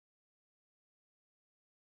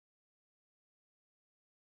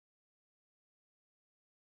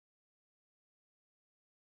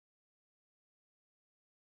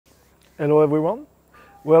Hello everyone,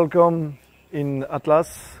 welcome in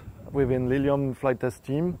Atlas within Lilium flight test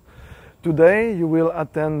team. Today you will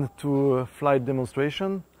attend to a flight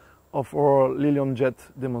demonstration of our Lilium jet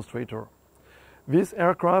Demonstrator. This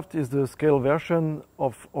aircraft is the scale version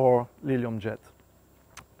of our Lilium jet.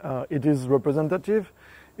 It is representative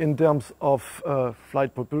in terms of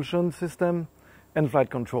flight propulsion system and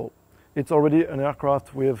flight control. It's already an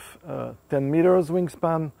aircraft with 10 meters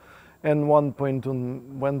wingspan and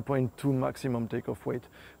 1.2 maximum takeoff weight,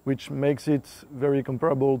 which makes it very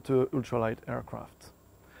comparable to ultralight aircraft.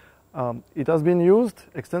 It has been used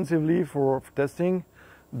extensively for testing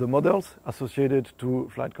the models associated to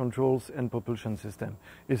flight controls and propulsion system.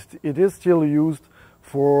 It is still used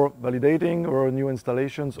for validating our new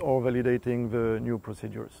installations or validating the new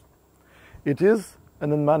procedures. It is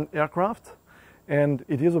an unmanned aircraft and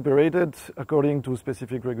it is operated according to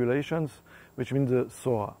specific regulations, which means the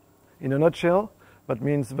SOA. In a nutshell, that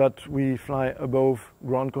means that we fly above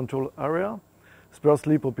ground control area,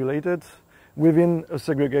 sparsely populated, within a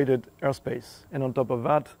segregated airspace. And on top of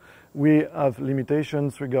that, we have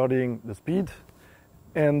limitations regarding the speed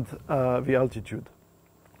and the altitude.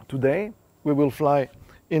 Today, we will fly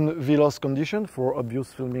in VLOS condition for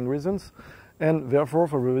obvious filming reasons, and therefore,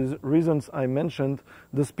 for the reasons I mentioned,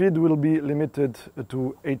 the speed will be limited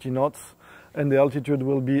to 80 knots, and the altitude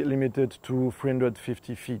will be limited to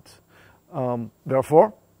 350 feet.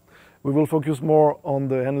 Therefore, we will focus more on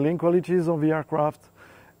the handling qualities of the aircraft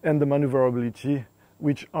and the maneuverability,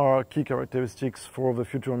 which are key characteristics for the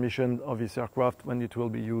future mission of this aircraft when it will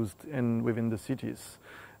be used within the cities.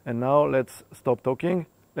 And now let's stop talking,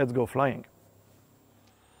 let's go flying.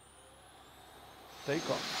 Take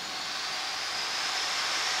off.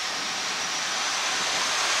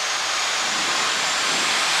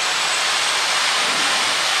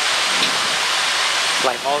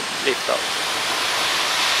 Flight mode, lift off.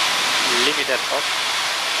 Limiter off.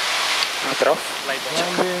 Limiter off. Flight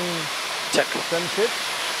mode. Check. 10 feet.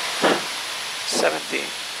 70.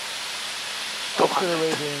 200.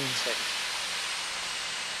 Accelerating. Check.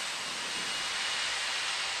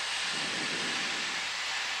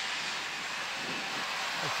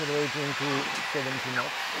 Accelerating to 70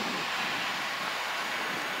 knots.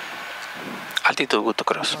 Altitude good to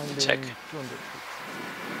cross. Finding Check. 200 feet.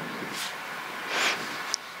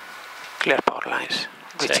 Clear power lines.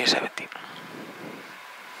 Reaching 70.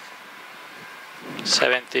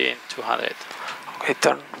 70, 200. Okay,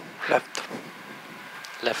 turn left.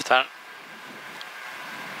 Left turn.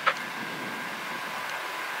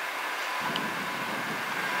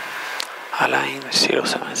 Align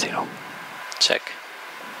 070. Check.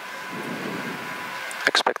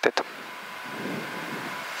 Expected.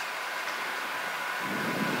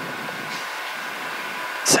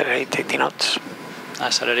 Accelerate 80 knots.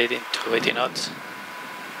 Accelerating to 80 knots.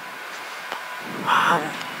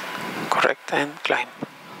 Correct, and climb.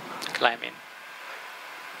 Climbing.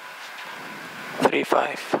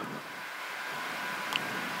 35.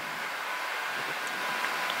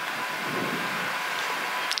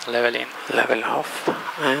 Leveling. Level off,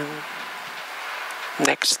 and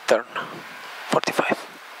next turn. 45.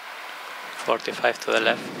 45 to the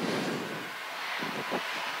left.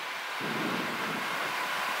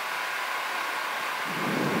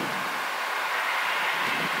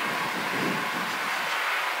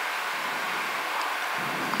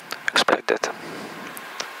 Expected.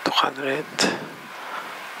 200.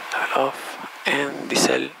 Level off, and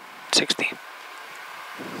diesel 60.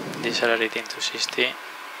 Decelerating to 60.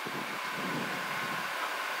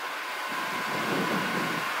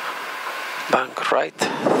 Bank right,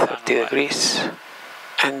 30 degrees,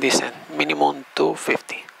 and descend minimum to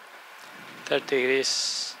 50. 30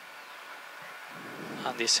 degrees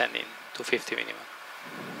and descending to 50 minimum.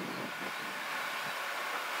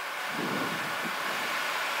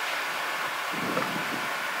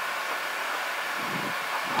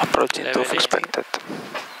 Approaching to expected.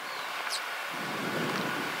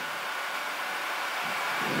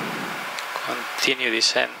 Continue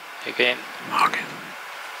descend again. Okay.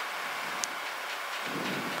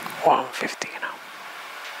 150 now.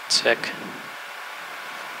 Check.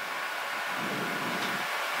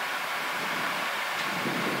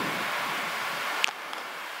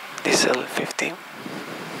 Diesel 50.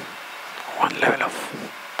 One level off.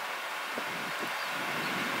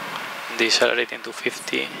 Decelerating to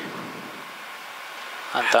 50.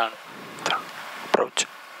 And turn. Turn. Approach.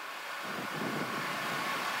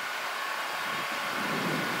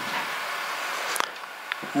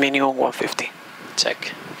 Minimum 150.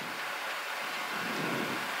 Check.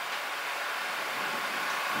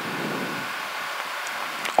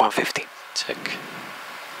 150. Check.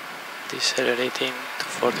 Decelerating to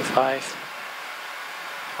 45.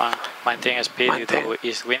 Maintain speed due to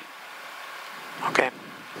east wind. Okay.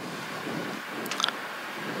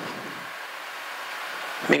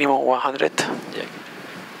 Minimum 100. Yeah.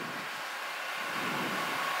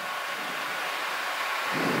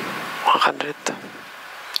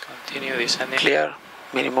 Continue descending. Clear.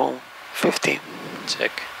 Minimum 50.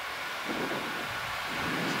 Check.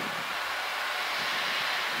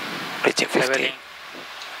 Reaching 50. Leveling.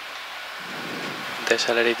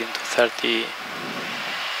 Decelerating to 30.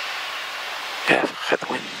 Yeah,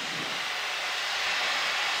 headwind.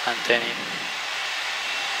 Maintaining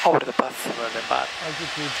Over the path. over the path.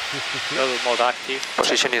 Altitude 56. Throttle mode active.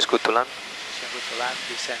 Position is good to land. Position good to land.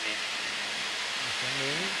 Descending.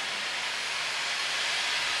 Descending.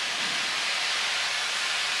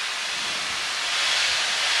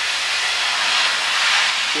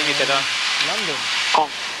 Limited on. Landing. On.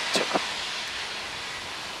 Check.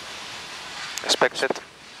 Expected.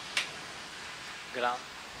 Ground.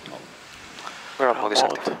 Ground mode is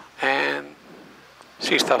active. And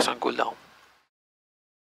 6000 cooldown.